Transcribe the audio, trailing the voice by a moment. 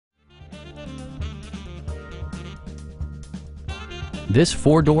This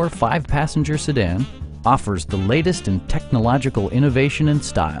four-door, five-passenger sedan offers the latest in technological innovation and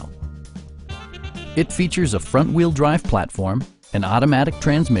style. It features a front-wheel drive platform, an automatic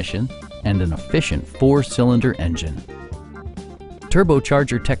transmission, and an efficient four-cylinder engine.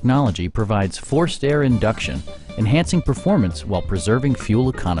 Turbocharger technology provides forced air induction, enhancing performance while preserving fuel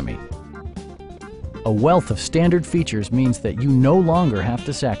economy. A wealth of standard features means that you no longer have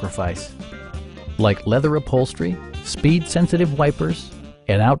to sacrifice, like leather upholstery, speed-sensitive wipers,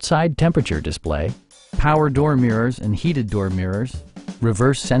 an outside temperature display, power door mirrors and heated door mirrors,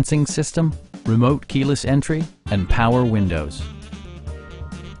 reverse sensing system, remote keyless entry, and power windows.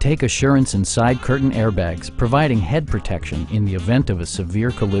 Take assurance in side curtain airbags, providing head protection in the event of a severe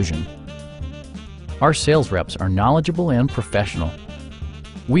collision. Our sales reps are knowledgeable and professional.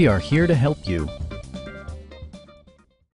 We are here to help you.